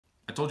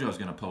I told you I was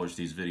going to publish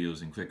these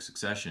videos in quick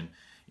succession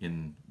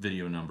in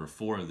video number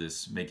 4 of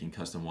this Making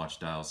Custom Watch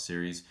Dials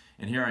series.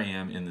 And here I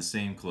am in the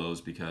same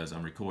clothes because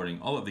I'm recording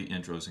all of the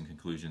intros and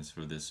conclusions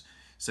for this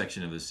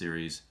section of the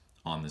series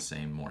on the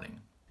same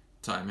morning.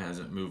 Time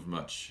hasn't moved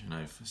much and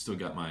I've still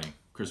got my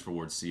Christopher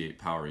Ward C8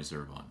 Power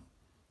Reserve on.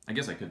 I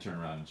guess I could turn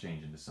around and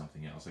change into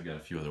something else. I've got a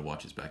few other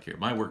watches back here.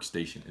 My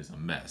workstation is a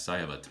mess. I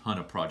have a ton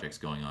of projects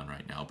going on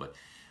right now, but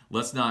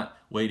let's not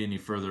wait any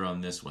further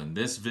on this one.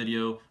 This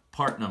video,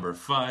 part number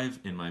 5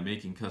 in my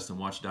Making Custom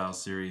Watch Dial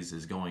series,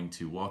 is going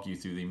to walk you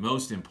through the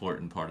most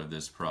important part of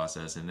this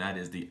process, and that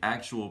is the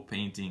actual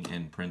painting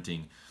and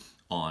printing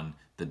on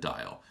the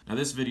dial. Now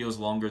this video is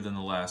longer than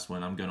the last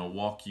one. I'm going to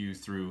walk you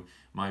through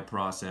my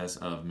process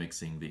of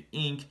mixing the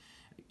ink,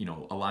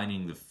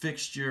 aligning the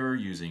fixture,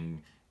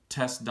 using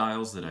test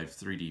dials that I've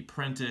 3D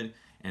printed,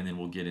 and then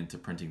we'll get into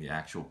printing the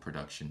actual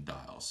production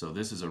dial. So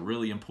this is a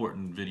really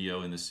important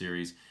video in the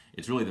series.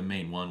 It's really the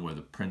main one where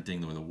the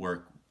printing, where the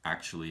work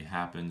actually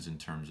happens in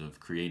terms of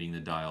creating the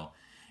dial.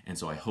 And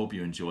so I hope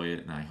you enjoy it,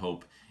 and I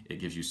hope it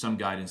gives you some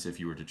guidance if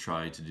you were to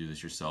try to do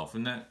this yourself.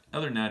 And that,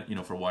 other than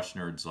that, for watch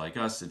nerds like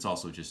us, it's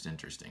also just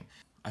interesting.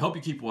 I hope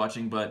you keep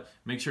watching, but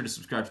make sure to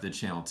subscribe to the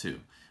channel too.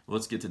 Well,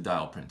 let's get to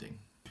dial printing.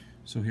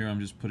 So here I'm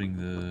just putting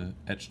the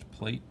etched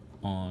plate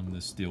on the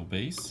steel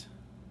base,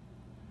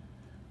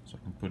 so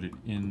I can put it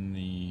in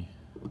the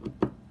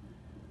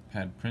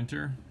pad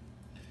printer.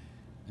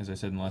 As I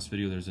said in the last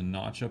video, there's a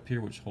notch up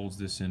here which holds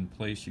this in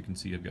place. You can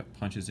see I've got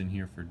punches in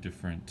here for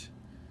different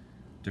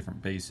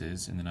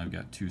bases, and then I've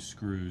got 2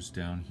 screws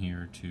down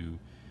here to,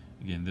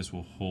 again, this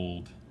will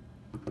hold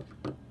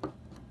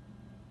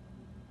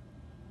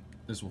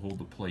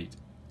the plate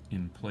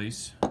in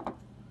place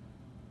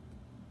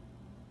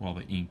while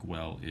the ink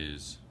well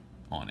is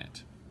on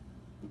it.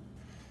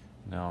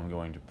 Now I'm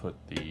going to put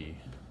the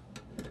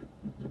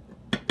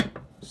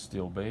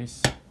steel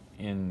base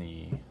in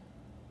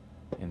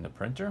the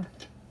printer.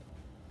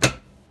 There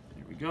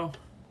we go.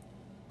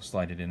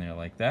 Slide it in there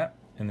like that,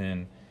 and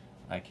then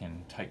I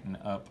can tighten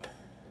up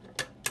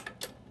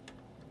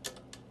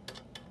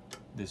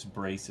this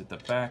brace at the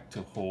back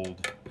to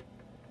hold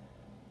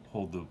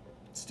the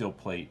steel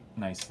plate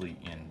nicely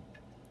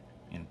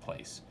in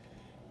place.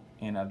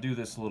 And I'll do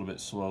this a little bit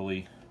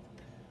slowly,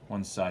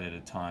 one side at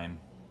a time.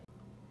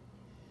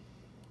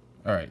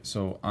 Alright,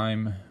 so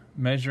I'm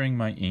measuring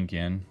my ink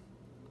in.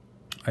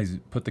 I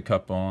put the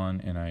cup on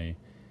and I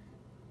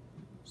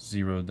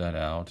zeroed that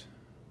out.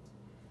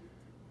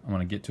 I'm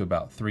going to get to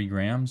about 3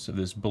 grams of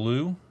this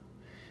blue.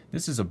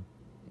 This is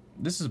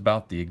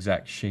about the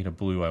exact shade of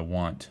blue I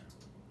want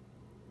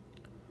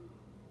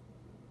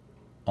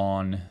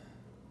on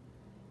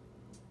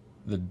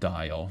the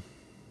dial.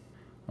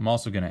 I'm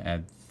also going to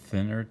add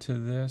thinner to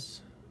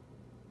this.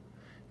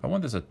 If I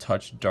want this a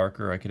touch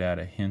darker, I could add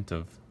a hint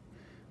of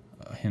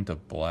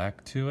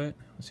black to it.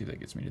 Let's see if that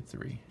gets me to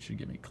 3. Should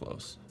get me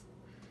close.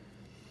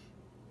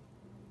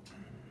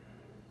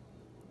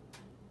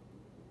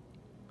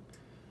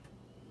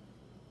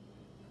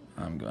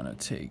 I'm gonna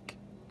take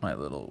my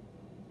little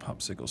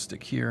popsicle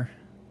stick here,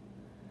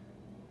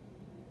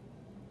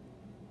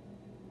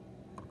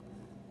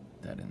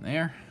 that in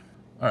there.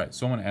 Alright,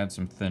 so I'm gonna add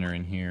some thinner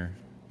in here.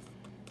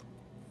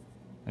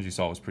 As you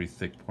saw, it was pretty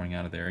thick pouring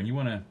out of there, and you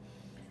want to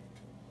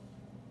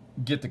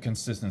get the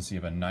consistency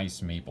of a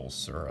nice maple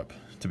syrup,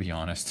 to be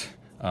honest.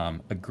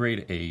 A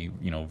grade A,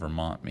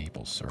 Vermont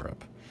maple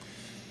syrup.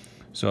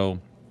 So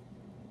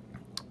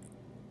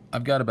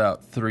I've got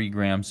about 3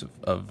 grams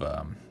of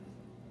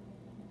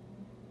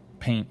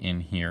paint in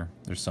here.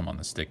 There's some on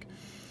the stick.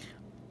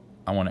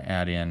 I want to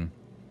add in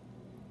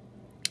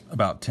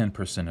about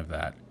 10% of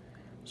that.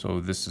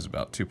 So this is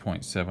about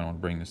 2.7. I want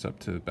to bring this up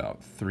to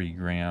about 3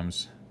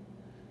 grams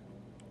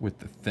with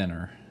the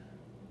thinner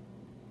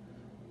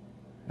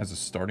as a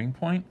starting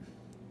point.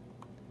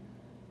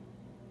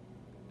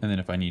 And then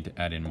if I need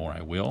to add in more,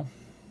 I will.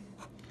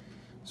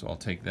 So I'll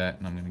take that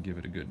and I'm going to give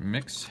it a good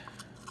mix.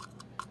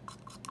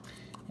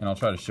 And I'll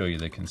try to show you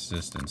the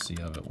consistency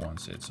of it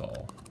once it's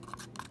all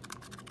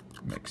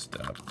mixed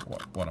up,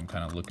 what I'm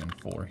kind of looking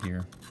for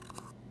here.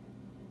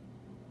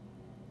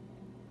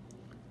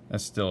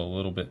 That's still a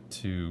little bit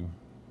too,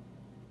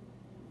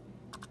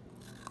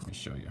 let me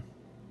show you.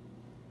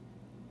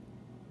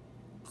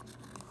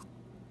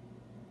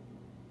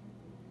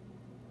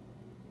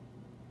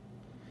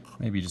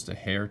 Maybe just a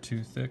hair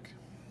too thick.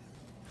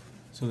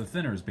 So the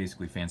thinner is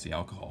basically fancy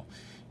alcohol.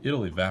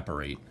 It'll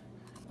evaporate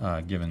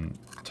given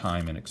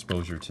time and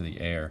exposure to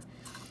the air.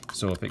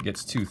 So if it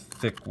gets too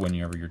thick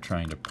whenever you're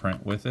trying to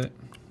print with it,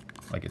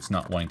 like it's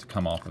not wanting to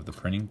come off of the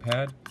printing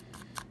pad,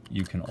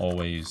 you can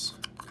always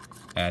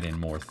add in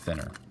more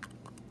thinner.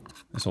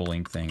 This whole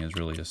ink thing is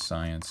really a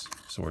science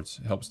of sorts.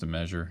 It helps to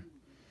measure,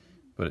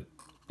 but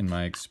in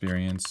my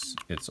experience,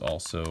 it's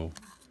also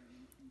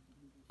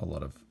a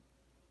lot of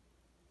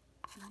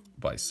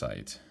by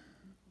sight.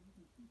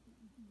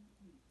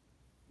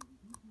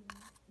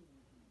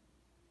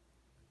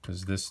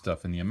 Because this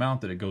stuff and the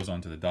amount that it goes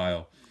onto the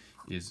dial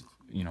is,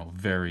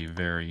 very,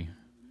 very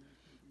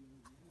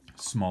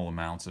small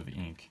amounts of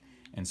ink.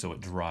 and so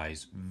it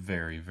dries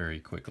very, very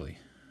quickly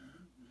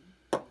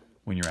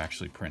when you're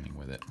actually printing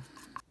with it.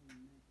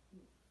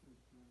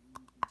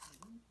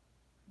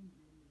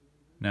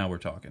 Now we're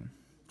talking.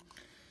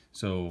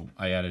 So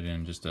I added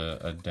in just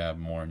a dab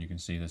more, and you can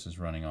see this is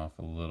running off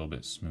a little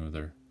bit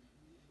smoother,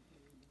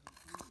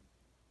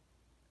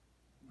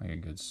 like a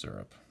good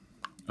syrup.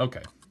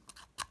 Okay,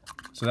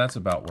 so that's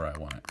about where I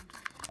want it.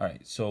 All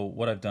right, so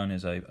what I've done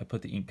is I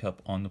put the ink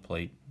cup on the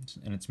plate,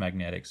 and it's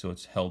magnetic, so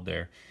it's held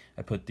there.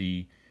 I put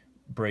the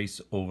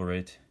brace over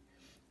it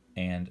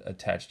and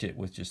attached it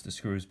with just the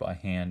screws by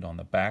hand on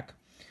the back.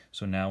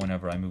 So now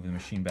whenever I move the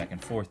machine back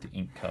and forth, the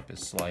ink cup is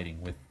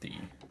sliding with the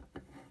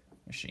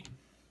machine.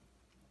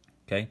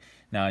 Okay,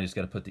 now I just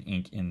got to put the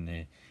ink in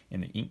the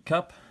ink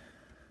cup.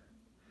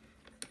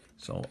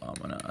 So I'm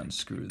gonna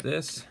unscrew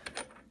this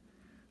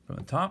from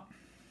the top.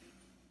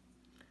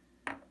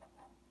 I'm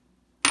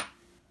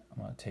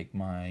gonna take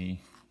my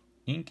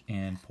ink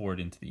and pour it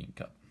into the ink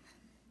cup.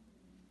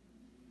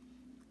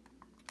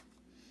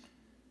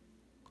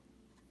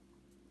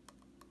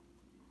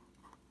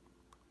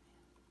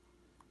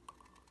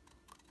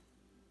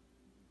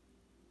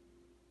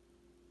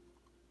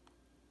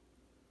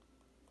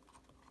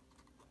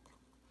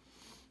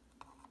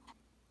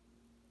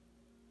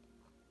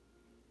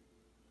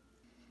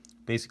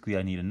 Basically,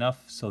 I need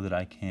enough so that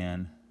I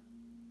can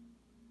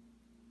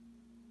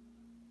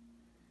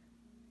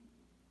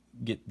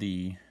get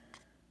the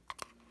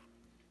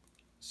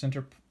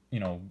center,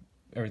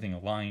 everything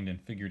aligned and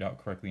figured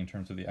out correctly in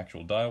terms of the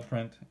actual dial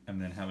print,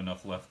 and then have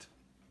enough left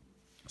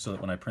so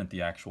that when I print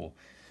the actual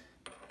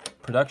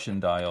production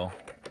dial,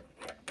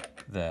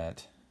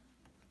 that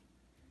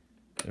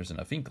there's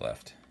enough ink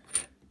left.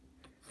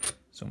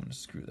 So I'm going to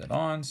screw that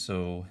on,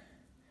 so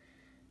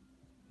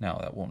now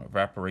that won't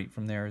evaporate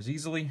from there as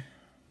easily.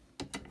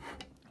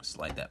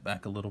 Slide that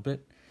back a little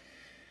bit.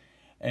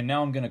 And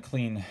now I'm going to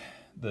clean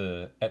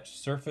the etched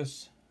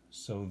surface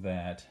so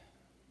that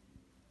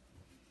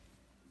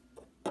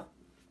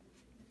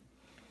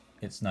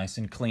it's nice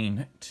and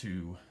clean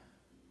to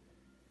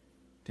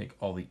take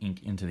all the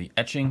ink into the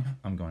etching.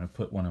 I'm going to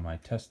put one of my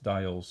test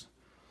dials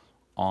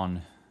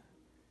on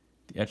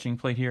the etching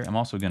plate here. I'm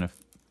also going to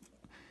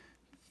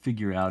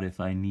figure out if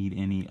I need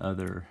any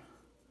other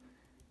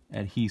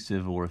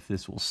adhesive or if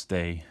this will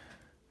stay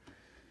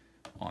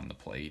on the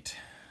plate.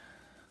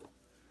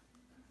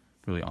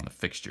 Really on the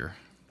fixture,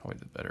 probably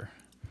the better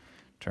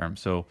term.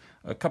 So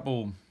a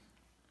couple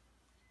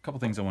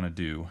things I want to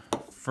do.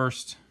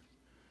 First,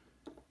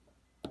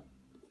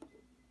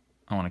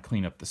 I want to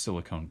clean up the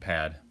silicone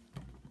pad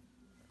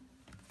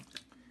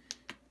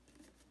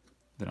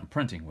that I'm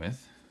printing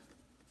with.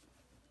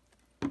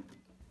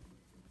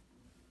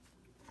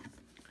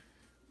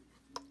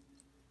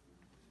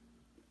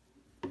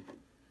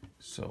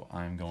 So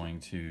I'm going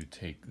to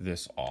take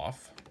this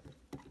off.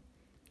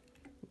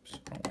 Oops,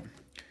 wrong one.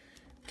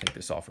 Take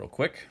this off real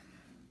quick.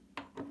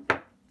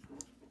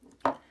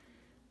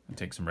 And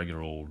take some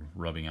regular old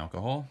rubbing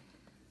alcohol.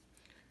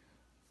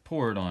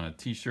 Pour it on a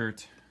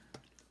t-shirt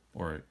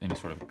or any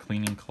sort of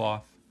cleaning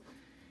cloth.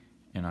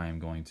 And I am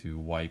going to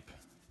wipe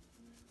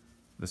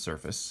the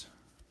surface.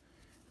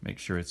 Make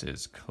sure it's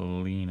as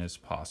clean as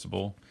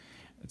possible.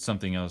 It's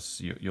something else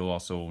you'll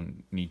also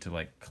need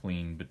to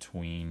clean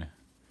between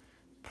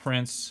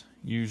prints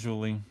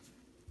usually,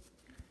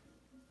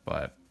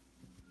 but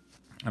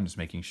I'm just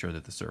making sure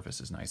that the surface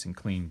is nice and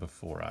clean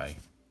before I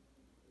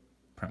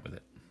print with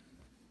it.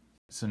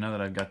 So now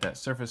that I've got that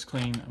surface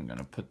clean, I'm going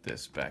to put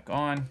this back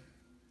on,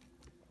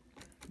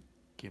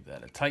 give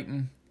that a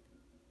tighten,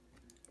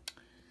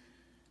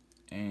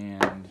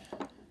 and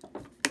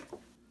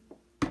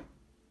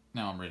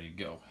now I'm ready to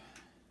go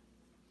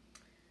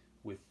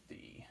with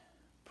the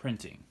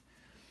printing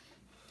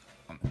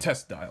on the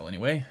test dial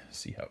anyway.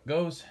 See how it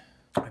goes.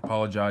 I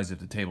apologize if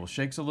the table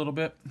shakes a little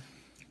bit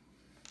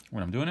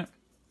when I'm doing it.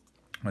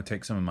 I'm going to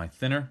take some of my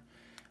thinner.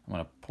 I'm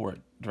going to pour it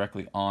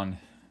directly on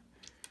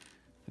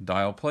the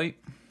dial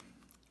plate.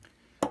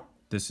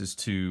 This is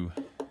to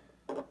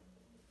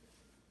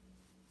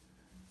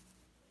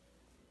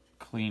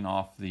clean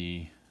off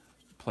the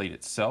plate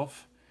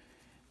itself.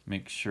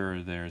 Make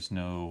sure there's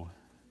no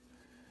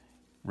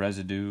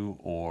residue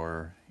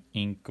or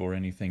ink or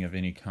anything of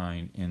any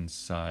kind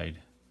inside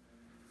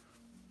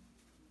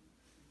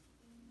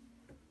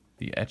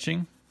the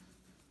etching,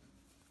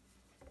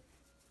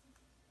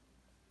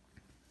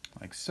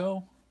 like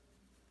so.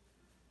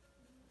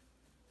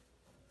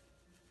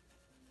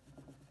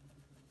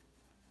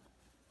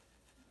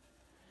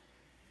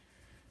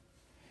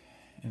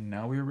 And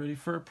now we're ready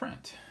for a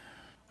print.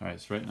 All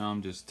right, so right now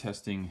I'm just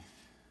testing,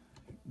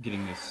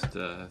 getting this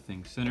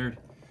thing centered.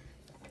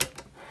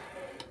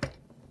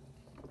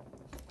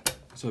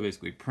 So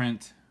basically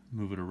print,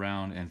 move it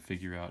around, and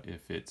figure out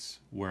if it's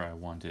where I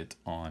want it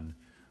on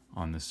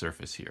the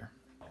surface here.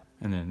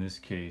 And then in this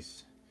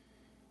case,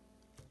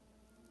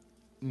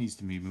 it needs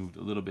to be moved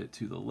a little bit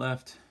to the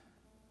left.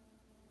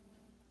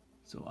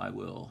 So I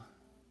will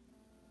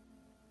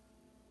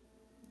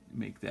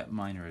make that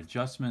minor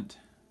adjustment,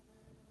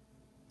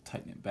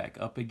 tighten it back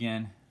up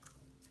again.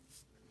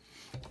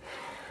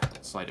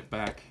 slide it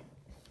back,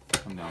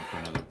 come down for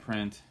another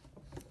print,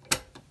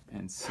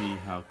 and see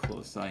how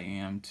close I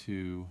am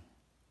to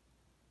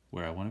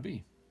where I want to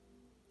be.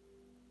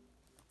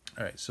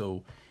 All right,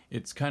 so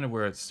it's kind of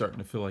where it's starting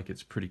to feel like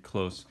it's pretty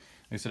close.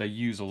 Like I said, I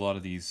use a lot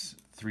of these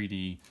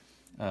 3D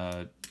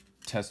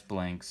test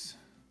blanks.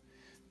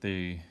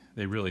 They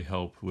really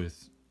help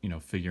with, you know,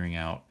 figuring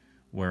out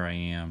where I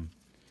am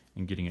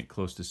and getting it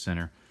close to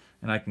center.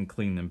 And I can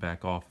clean them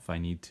back off if I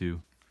need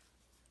to.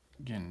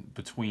 Again,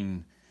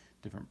 between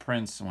different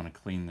prints, I want to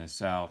clean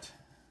this out.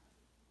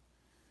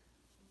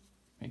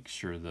 Make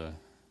sure the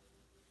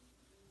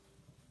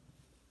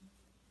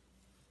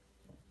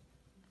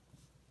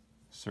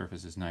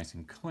surface is nice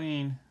and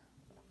clean.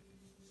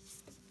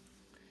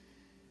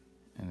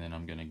 And then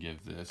I'm going to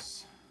give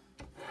this,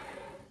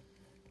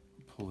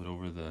 pull it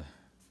over the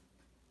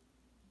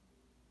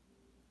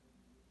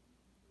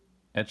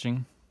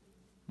etching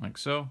like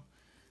so,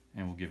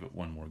 and we'll give it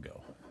one more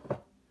go.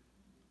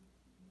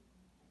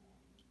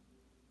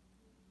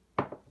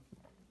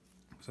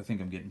 So I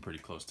think I'm getting pretty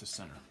close to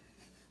center.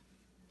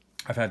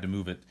 I've had to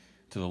move it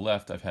to the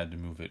left, I've had to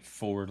move it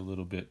forward a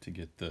little bit to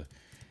get the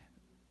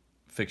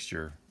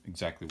fixture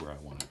exactly where I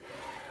want it.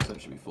 So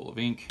that should be full of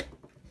ink.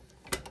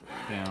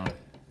 Down,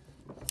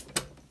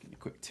 give it a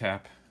quick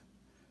tap.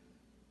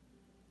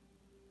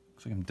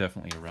 Looks like I'm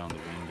definitely around the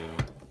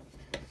window.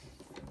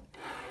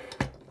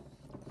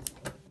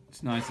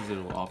 What's nice is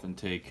it'll often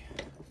take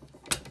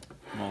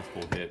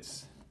multiple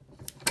hits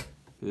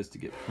for this to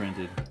get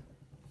printed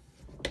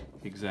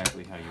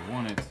exactly how you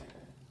want it.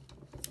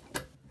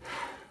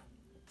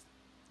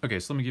 Okay,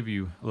 so let me give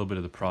you a little bit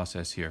of the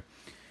process here.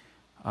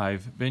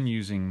 I've been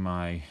using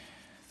my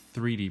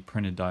 3D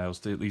printed dials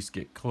to at least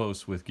get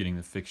close with getting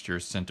the fixture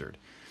centered.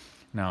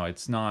 Now,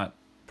 it's not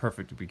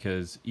perfect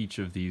because each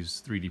of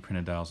these 3D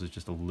printed dials is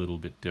just a little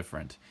bit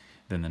different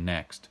than the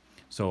next.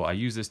 So I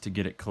use this to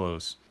get it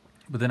close.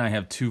 But then I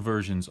have two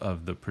versions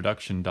of the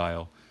production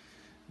dial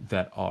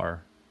that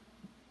are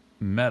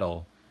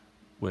metal,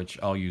 which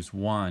I'll use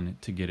one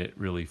to get it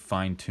really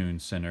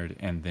fine-tuned, centered,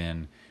 and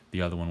then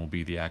the other one will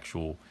be the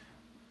actual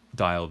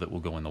dial that will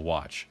go in the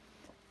watch.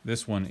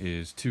 This one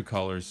is two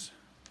colors.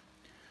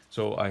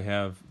 So I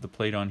have the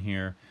plate on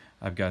here.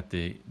 I've got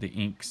the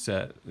ink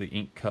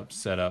cup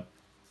set up.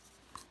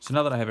 So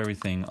now that I have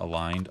everything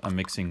aligned, I'm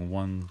mixing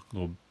one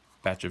little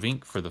batch of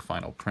ink for the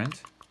final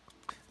print.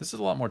 This is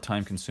a lot more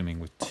time consuming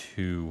with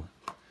two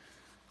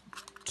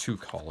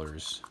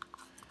colors.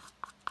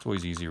 It's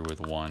always easier with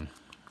one,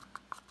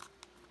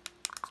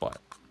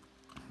 but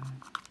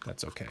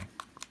that's okay.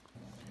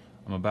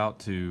 I'm about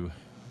to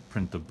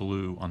print the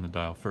blue on the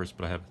dial first,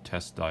 but I have a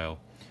test dial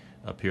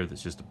up here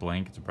that's just a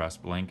blank. It's a brass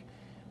blank,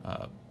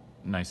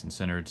 nice and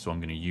centered, so I'm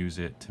going to use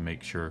it to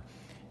make sure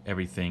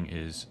everything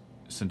is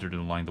centered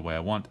and aligned the way I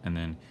want, and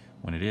then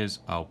when it is,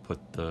 I'll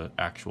put the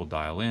actual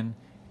dial in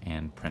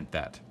and print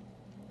that.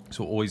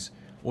 So always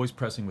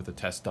pressing with the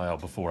test dial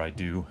before I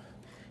do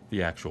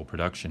the actual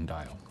production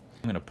dial.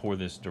 I'm going to pour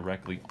this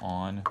directly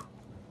on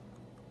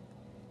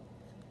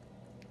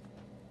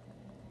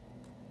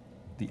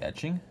the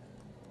etching,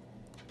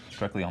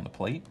 directly on the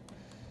plate,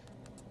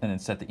 and then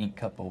set the ink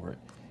cup over it.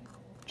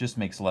 Just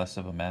makes less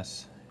of a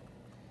mess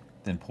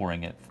than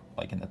pouring it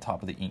like in the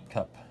top of the ink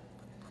cup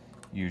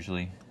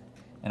usually.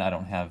 And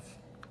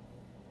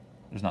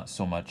there's not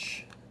so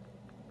much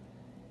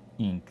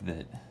ink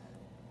that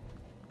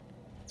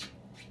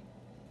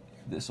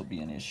this will be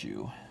an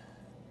issue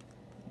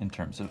in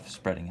terms of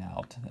spreading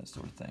out, that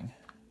sort of thing.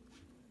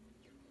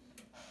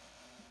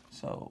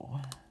 So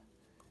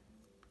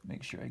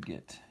make sure I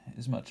get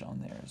as much on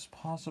there as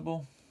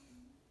possible,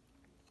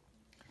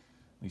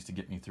 at least to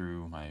get me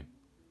through my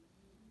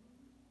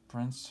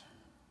prints.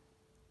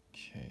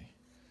 Okay.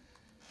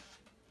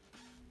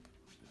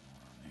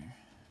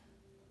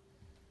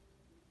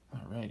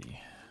 Alrighty.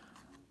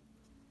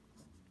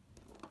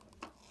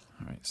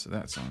 Alright, so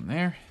that's on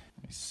there.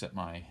 Let me set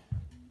my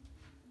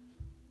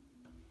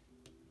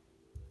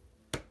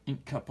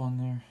ink cup on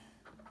there.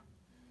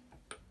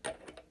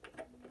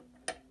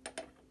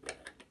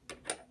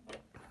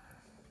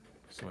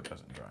 So it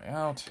doesn't dry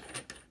out.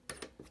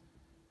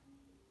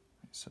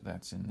 So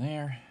that's in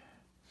there.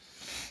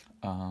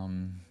 I'll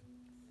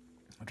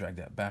drag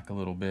that back a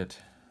little bit.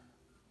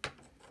 I'm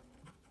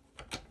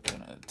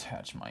gonna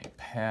attach my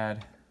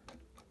pad.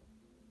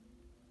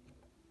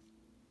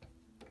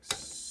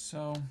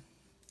 So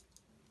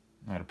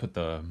I'm gonna put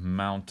the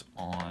mount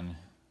on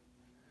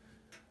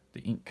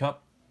the ink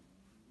cup.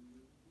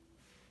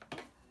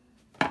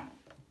 Pull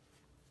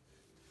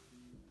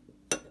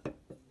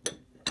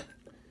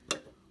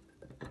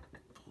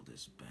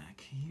this back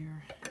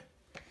here.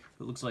 If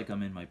it looks like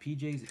I'm in my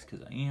PJs, it's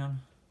because I am.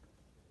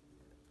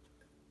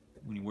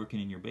 When you're working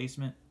in your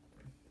basement,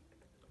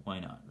 why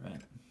not,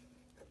 right?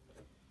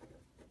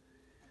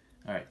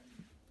 Alright,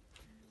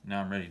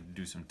 now I'm ready to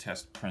do some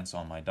test prints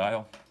on my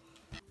dial.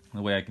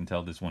 The way I can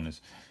tell this one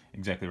is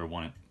exactly where I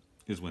want it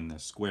is when the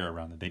square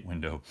around the date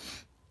window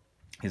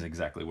is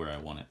exactly where I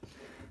want it.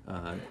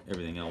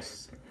 Everything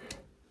else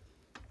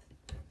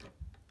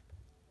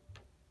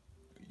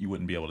you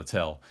wouldn't be able to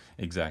tell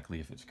exactly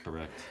if it's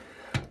correct.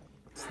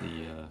 It's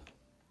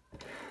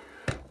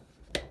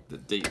the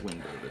date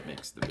window that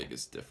makes the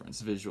biggest difference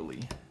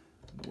visually,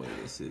 the way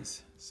this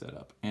is set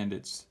up. And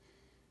it's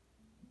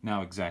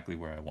now exactly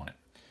where I want it.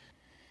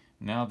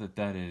 Now that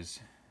that is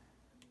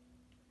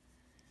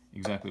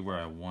exactly where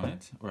I want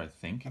it, or I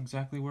think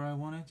exactly where I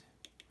want it,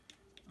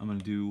 I'm going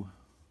to do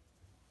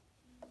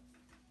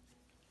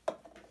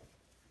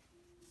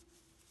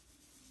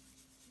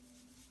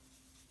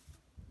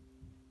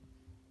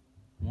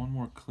one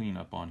more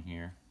cleanup on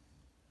here.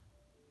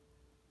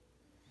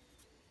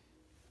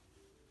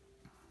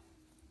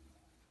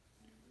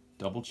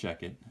 Double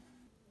check it.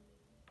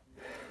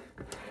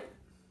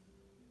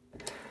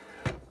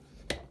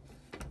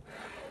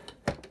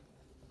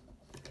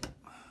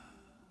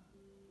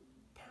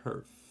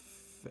 Perfect.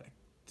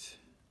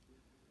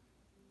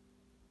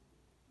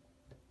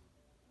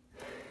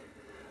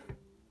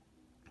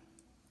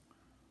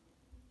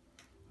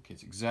 Okay,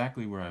 it's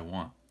exactly where I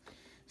want.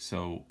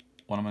 So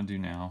what I'm going to do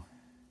now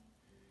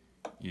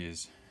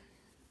is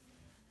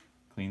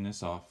clean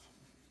this off.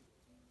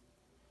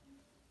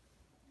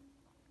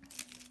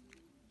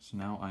 So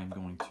now I'm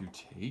going to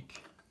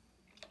take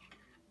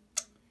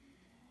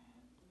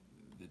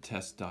the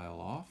test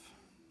dial off.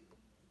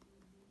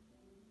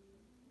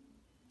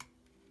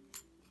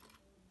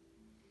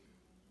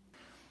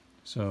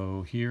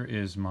 So here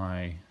is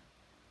my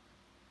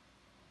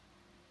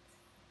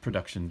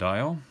production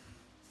dial.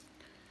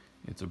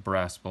 It's a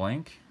brass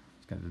blank.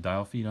 It's got the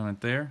dial feet on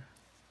it there.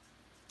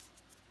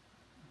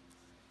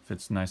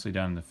 Fits nicely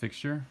down in the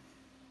fixture.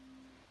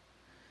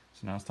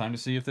 So now it's time to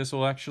see if this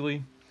will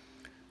actually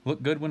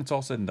look good when it's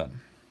all said and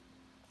done.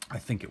 I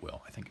think it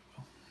will. I think it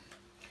will.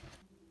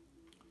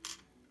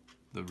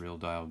 The real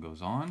dial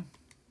goes on.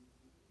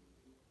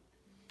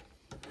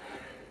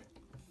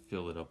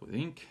 Fill it up with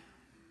ink.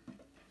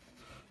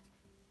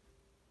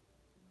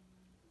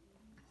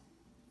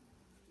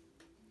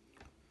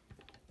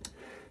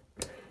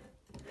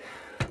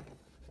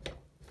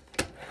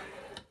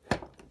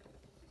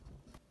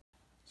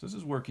 So this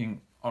is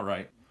working all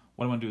right.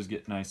 What I'm going to do is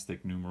get nice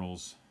thick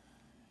numerals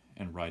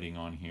and writing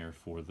on here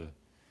for the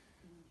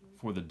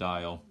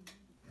dial.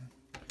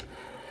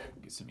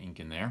 Get some ink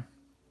in there.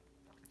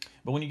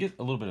 But when you get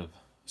a little bit of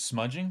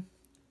smudging,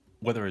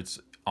 whether it's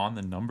on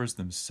the numbers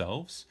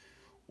themselves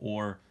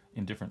or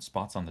in different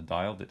spots on the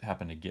dial that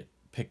happen to get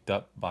picked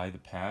up by the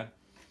pad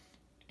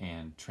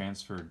and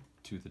transferred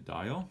to the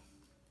dial,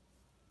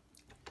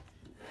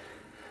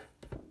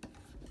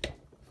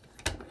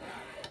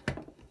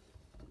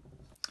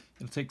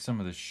 it'll take some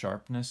of the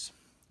sharpness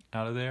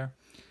out of there.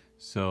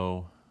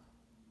 So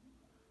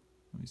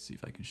let me see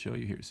if I can show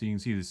you here. So you can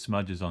see the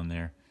smudges on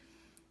there.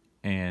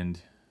 And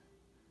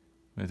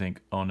I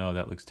think, oh no,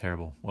 that looks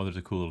terrible. Well, there's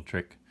a cool little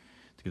trick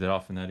to get that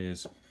off, and that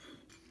is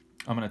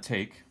I'm going to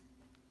take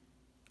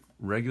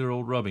regular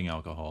old rubbing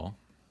alcohol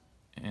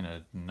and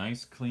a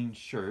nice clean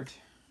shirt,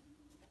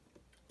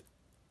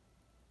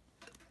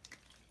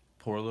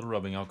 pour a little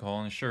rubbing alcohol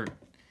on the shirt,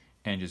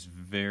 and just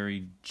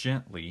very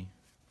gently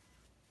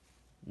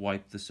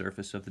wipe the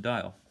surface of the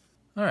dial.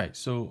 Alright,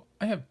 so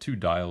I have two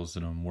dials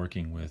that I'm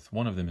working with.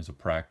 One of them is a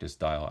practice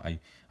dial. I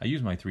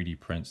use my 3D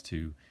prints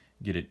to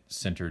get it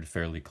centered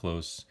fairly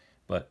close,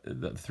 but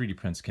the 3D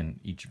prints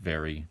can each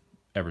vary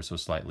ever so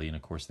slightly, and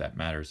of course that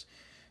matters.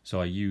 So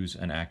I use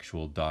an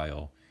actual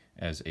dial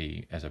as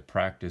a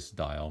practice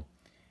dial,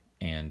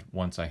 and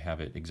once I have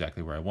it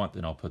exactly where I want,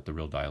 then I'll put the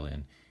real dial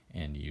in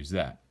and use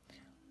that.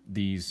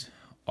 These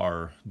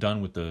are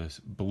done with the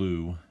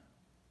blue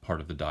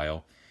part of the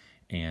dial.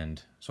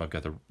 And so I've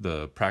got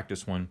the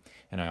practice one,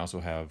 and I also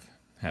have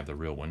the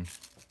real one.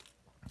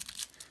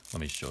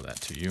 Let me show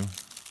that to you.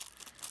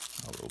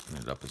 I'll open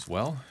it up as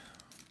well,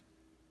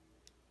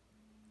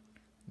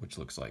 which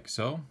looks like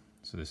so.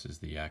 So this is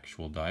the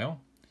actual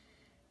dial.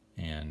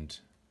 And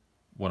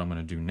what I'm going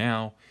to do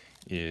now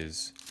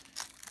is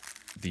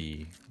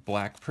the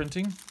black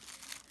printing,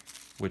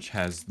 which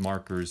has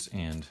markers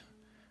and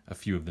a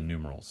few of the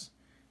numerals.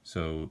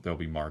 So there'll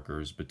be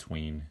markers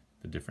between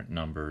the different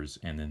numbers,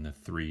 and then the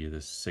 3,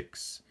 the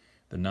 6,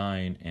 the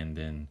 9, and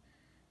then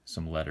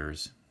some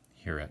letters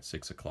here at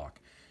 6 o'clock.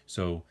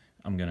 So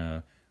I'm going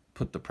to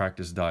put the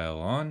practice dial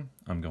on.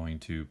 I'm going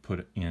to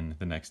put in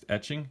the next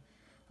etching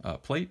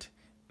plate,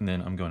 and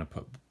then I'm going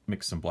to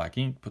mix some black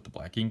ink, put the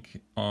black ink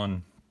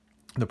on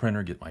the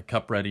printer, get my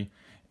cup ready,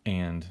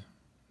 and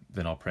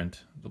then I'll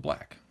print the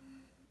black.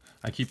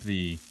 I keep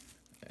the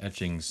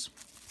etchings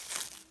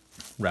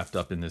wrapped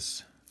up in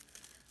this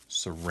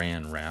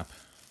saran wrap,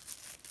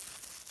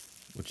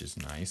 which is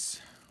nice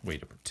way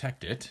to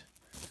protect it.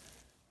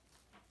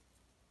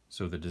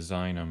 So the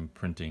design I'm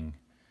printing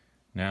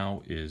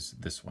now is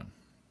this one.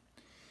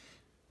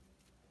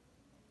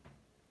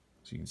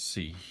 So you can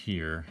see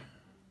here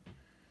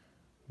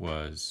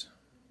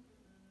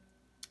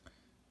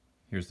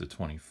here's the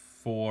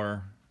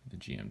 24, the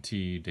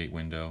GMT date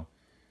window.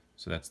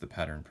 So that's the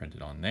pattern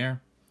printed on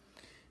there.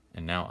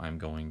 And now I'm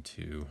going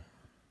to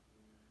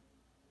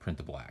print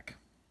the black.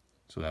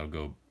 So that'll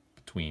go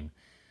between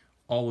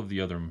all of the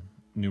other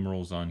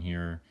numerals on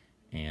here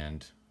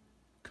and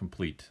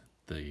complete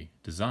the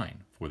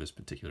design for this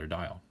particular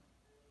dial.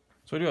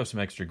 So I do have some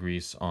extra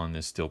grease on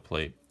this steel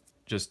plate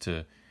just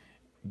to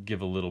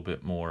give a little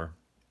bit more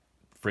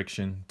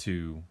friction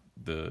to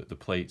the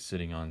plate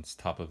sitting on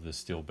top of the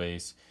steel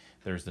base.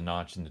 There's the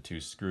notch and the 2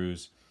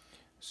 screws.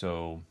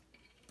 So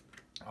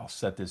I'll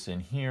set this in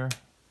here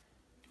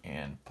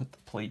and put the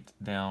plate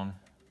down,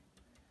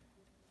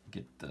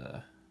 get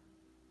the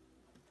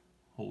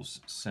holes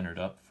centered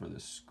up for the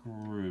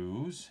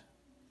screws.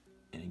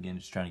 And again,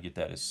 just trying to get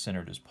that as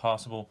centered as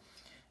possible.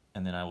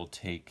 And then I will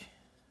take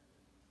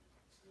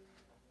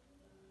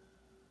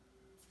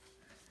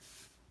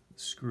the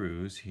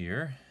screws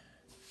here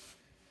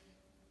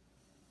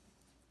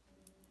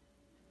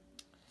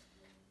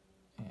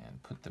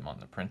and put them on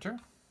the printer.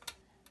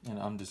 And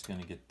I'm just going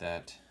to get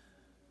that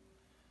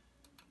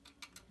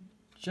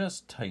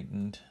just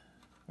tightened,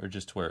 or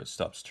just to where it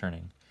stops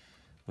turning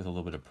with a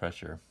little bit of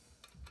pressure.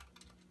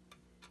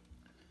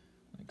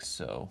 Like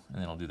so.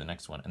 And then I'll do the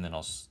next one, and then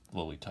I'll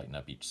slowly tighten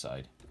up each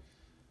side.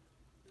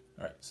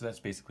 Alright, so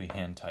that's basically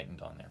hand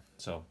tightened on there.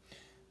 So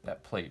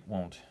that plate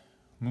won't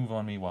move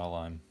on me while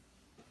I'm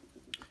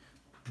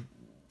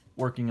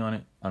working on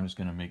it. I'm just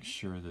going to make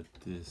sure that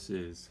this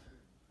is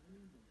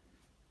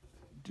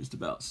just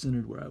about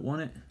centered where I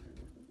want it.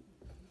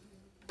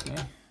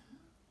 Okay,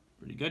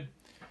 pretty good.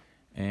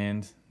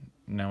 And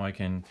now I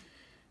can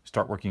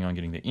start working on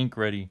getting the ink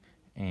ready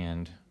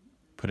and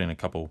put in a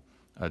couple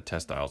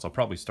test dials. I'll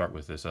probably start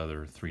with this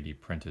other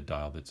 3D printed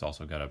dial that's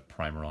also got a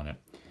primer on it,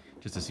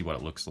 just to see what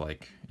it looks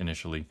like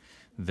initially.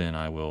 Then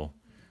I will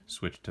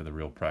switch to the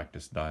real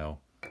practice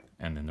dial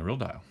and then the real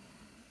dial.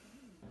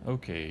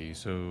 Okay,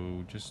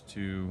 so just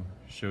to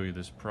show you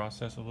this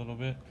process a little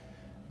bit.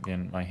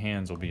 Again, my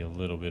hands will be a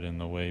little bit in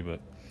the way, but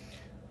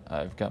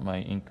I've got my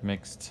ink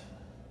mixed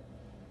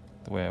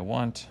the way I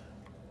want.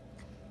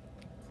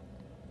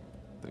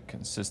 The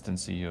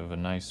consistency of a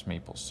nice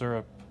maple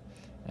syrup.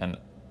 And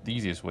the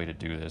easiest way to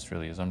do this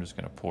really is I'm just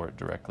going to pour it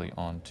directly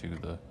onto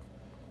the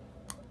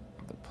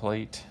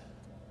plate.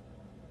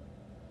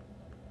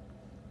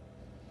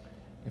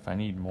 If I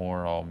need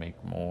more, I'll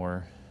make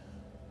more.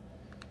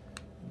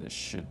 This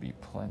should be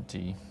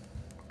plenty.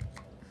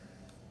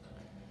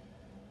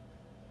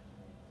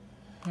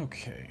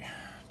 Okay,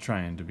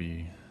 trying to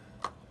be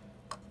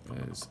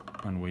as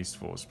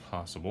unwasteful as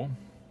possible.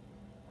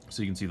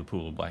 So you can see the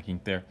pool of black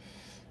ink there.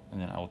 And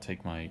then I will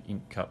take my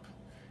ink cup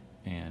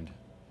and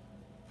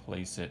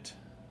place it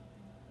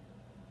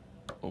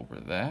over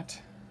that.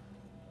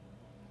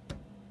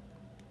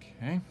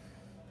 Okay.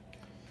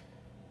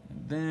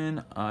 And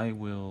then I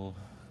will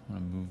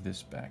move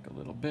this back a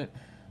little bit.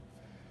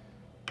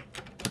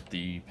 Put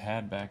the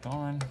pad back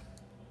on.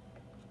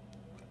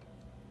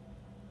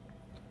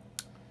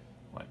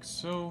 Like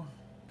so.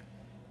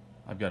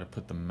 I've got to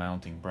put the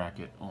mounting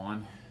bracket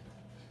on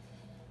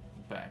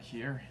back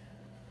here.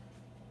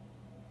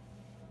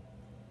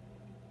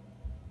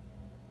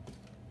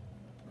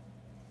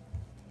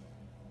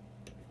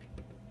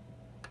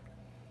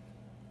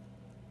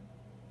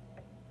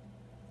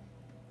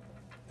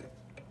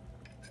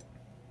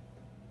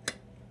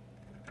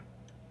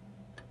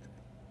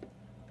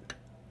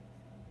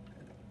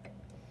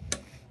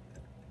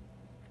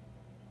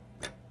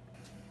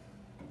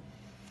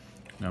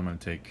 Now I'm going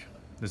to take,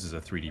 this is a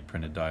 3D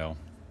printed dial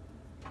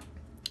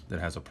that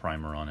has a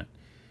primer on it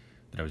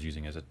that I was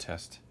using as a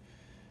test.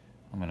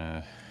 I'm going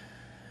to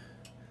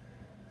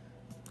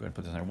go ahead and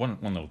put this in there. One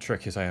little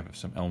trick is I have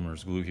some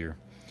Elmer's glue here,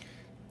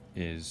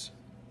 is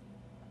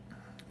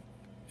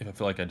if I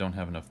feel like I don't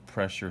have enough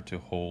pressure to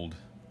hold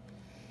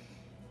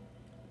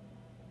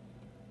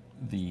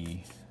the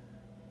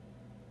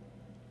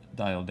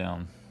dial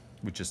down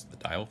with just the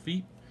dial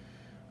feet,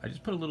 I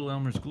just put a little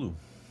Elmer's glue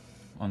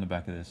on the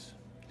back of this.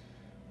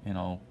 And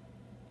I'll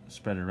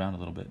spread it around a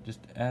little bit.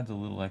 Just adds a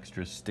little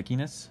extra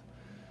stickiness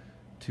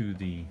to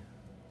the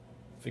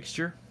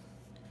fixture.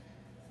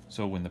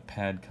 So when the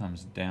pad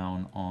comes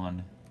down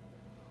on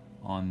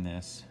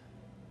this,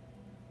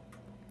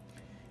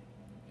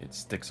 it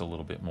sticks a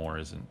little bit more,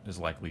 is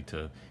likely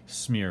to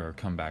smear or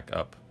come back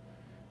up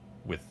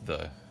with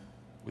the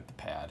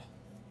pad.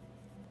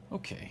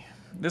 Okay,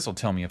 this will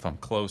tell me if I'm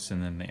close,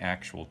 and then the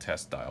actual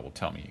test dial will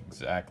tell me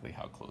exactly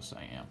how close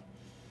I am.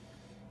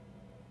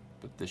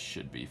 But this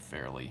should be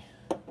fairly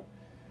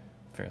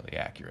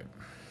accurate,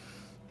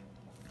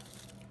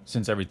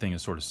 since everything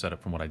is sort of set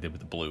up from what I did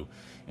with the blue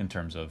in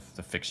terms of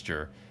the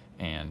fixture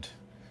and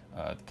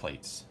the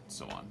plates and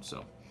so on.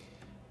 So,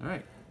 all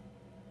right,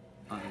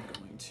 I'm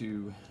going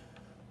to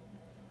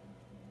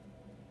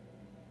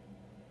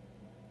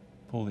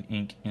pull the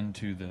ink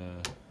into the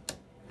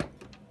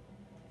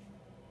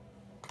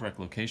correct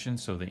location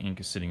so the ink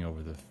is sitting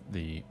over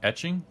the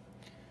etching,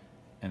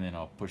 and then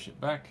I'll push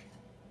it back,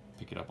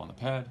 pick it up on the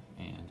pad,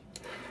 and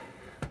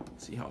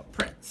see how it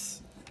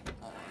prints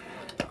on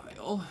the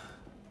dial.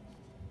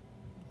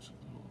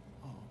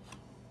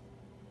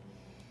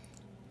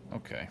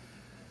 Okay.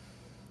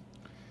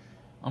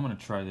 I'm going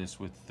to try this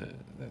with the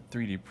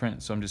 3D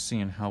print, so I'm just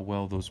seeing how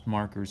well those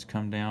markers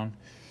come down.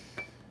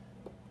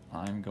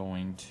 I'm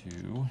going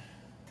to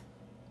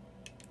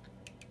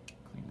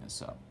clean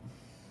this up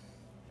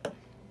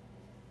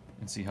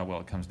and see how well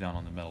it comes down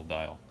on the metal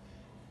dial.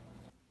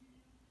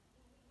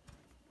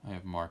 I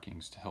have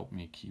markings to help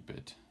me keep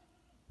it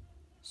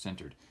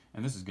centered.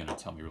 And this is going to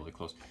tell me really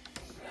close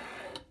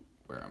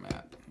where I'm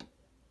at.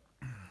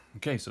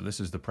 Okay, so this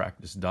is the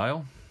practice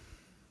dial.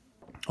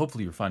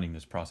 Hopefully you're finding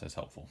this process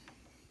helpful.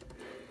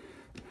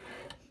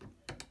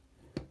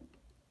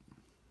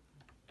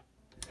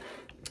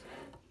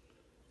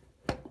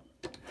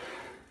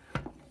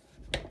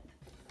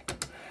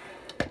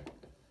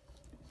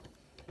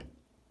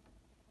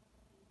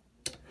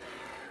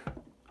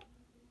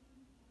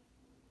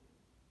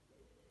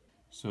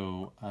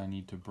 So I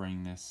need to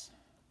bring this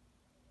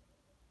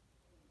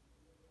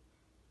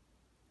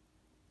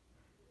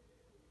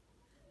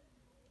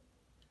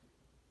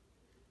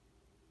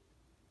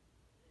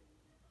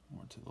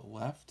more to the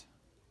left.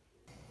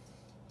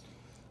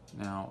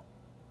 Now,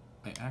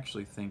 I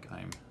actually think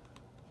I'm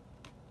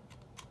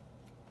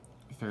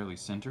fairly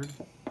centered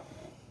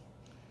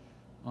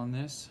on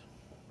this.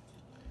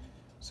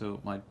 So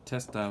my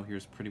test dial here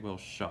is pretty well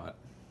shot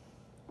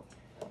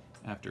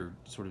after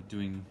sort of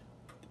doing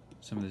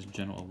some of this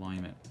general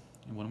alignment.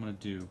 And what I'm going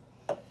to do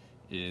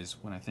is,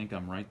 when I think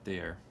I'm right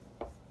there,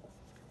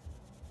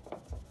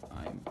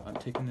 I'm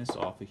taking this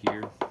off of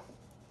here.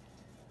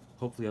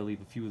 Hopefully I'll leave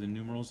a few of the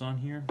numerals on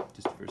here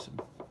just for some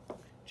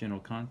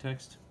general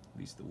context, at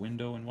least the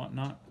window and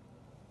whatnot.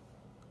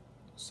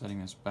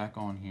 Setting this back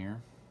on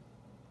here.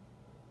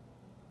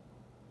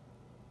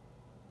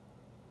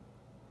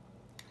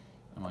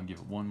 I'm going to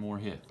give it one more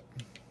hit.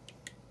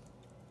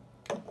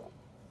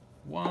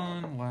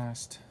 One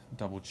last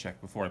double check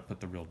before I put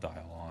the real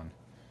dial on.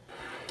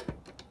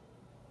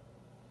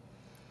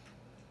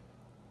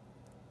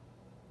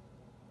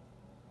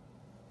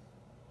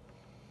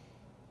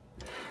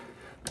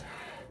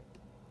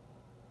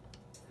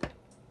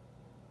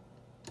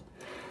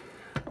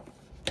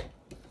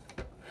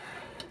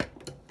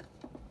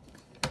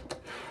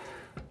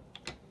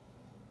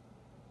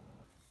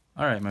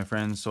 All right, my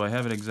friends, so I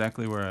have it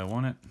exactly where I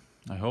want it,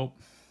 I hope.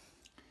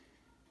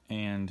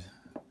 And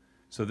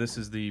so this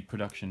is the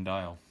production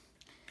dial.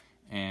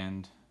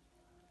 And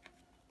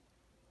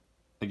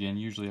again,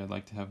 usually I'd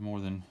like to have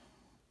more than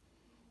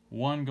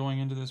one going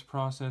into this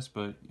process,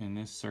 but in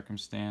this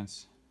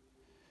circumstance,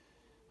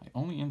 I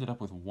only ended up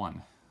with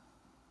one.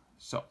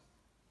 So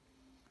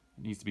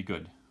it needs to be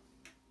good.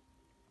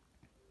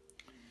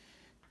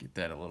 Get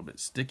that a little bit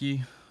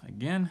sticky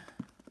again.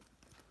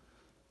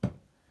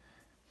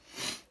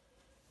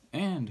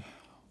 And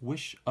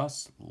wish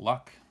us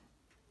luck.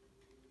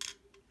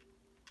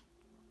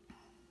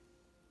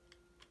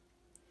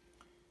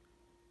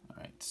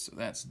 Alright, so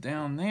that's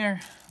down there.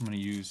 I'm going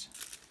to use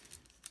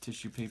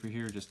tissue paper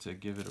here just to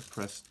give it a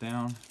press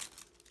down.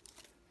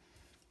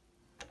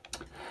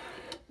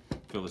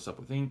 Fill this up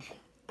with ink.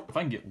 If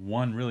I can get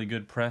one really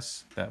good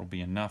press, that will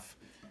be enough.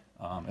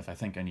 If I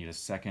think I need a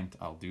second,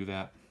 I'll do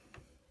that.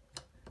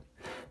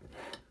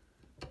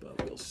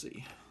 But we'll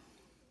see.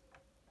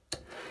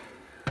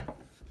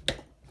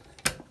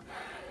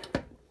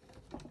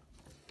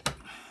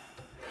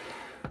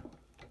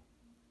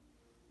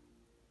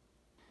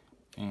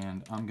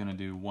 And I'm going to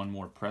do one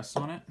more press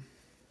on it.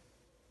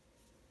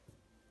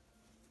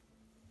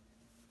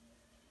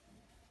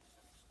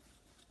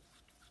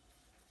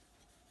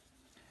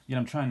 Again,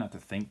 I'm trying not to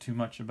think too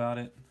much about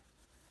it.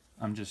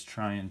 I'm just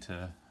trying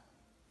to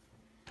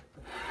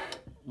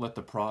let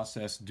the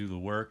process do the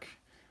work.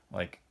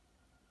 Like,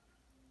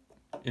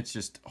 it's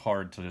just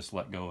hard to just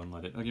let go and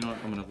let it, you know what,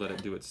 I'm going to let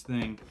it do its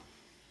thing,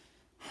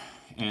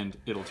 and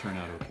it'll turn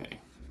out okay.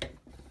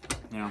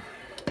 Now,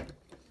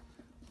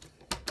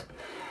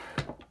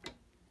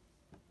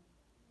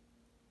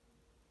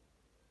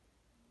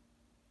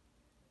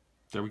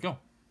 there we go.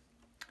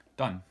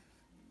 Done.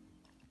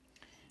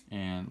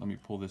 And let me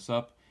pull this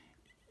up.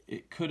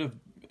 It could have,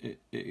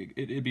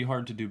 it'd be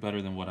hard to do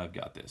better than what I've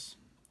got this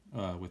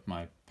with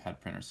my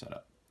pad printer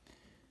setup.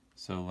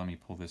 So let me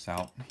pull this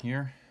out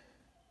here.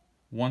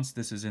 Once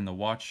this is in the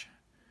watch,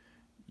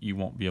 you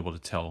won't be able to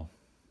tell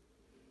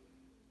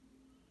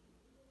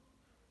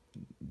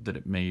that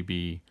it may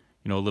be,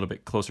 you know, a little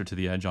bit closer to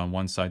the edge on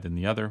one side than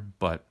the other,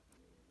 but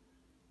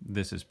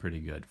this is pretty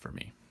good for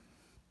me.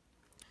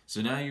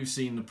 So now you've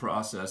seen the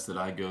process that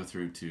I go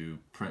through to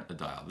print a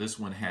dial. This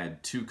one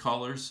had 2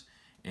 colors,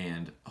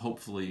 and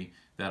hopefully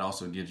that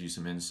also gives you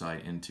some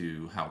insight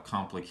into how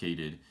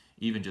complicated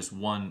even just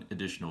one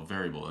additional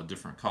variable, a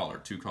different color,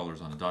 2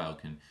 colors on a dial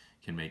can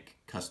make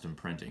custom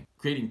printing.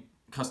 Creating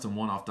custom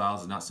one-off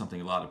dials is not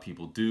something a lot of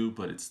people do,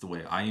 but it's the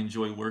way I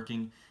enjoy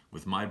working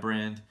with my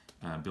brand,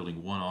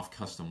 building one-off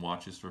custom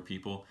watches for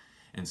people.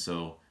 And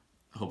so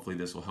hopefully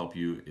this will help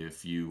you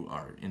if you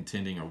are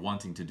intending or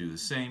wanting to do the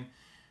same.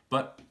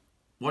 But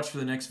watch for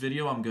the next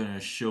video. I'm going to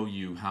show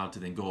you how to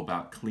then go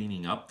about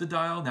cleaning up the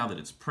dial now that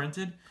it's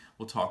printed.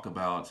 We'll talk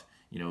about,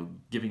 you know,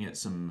 giving it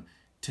some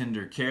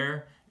tender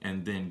care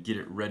and then get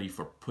it ready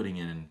for putting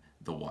in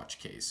the watch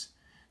case.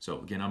 So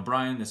again, I'm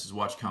Brian. This is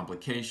Watch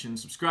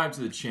Complications. Subscribe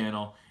to the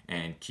channel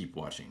and keep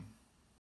watching.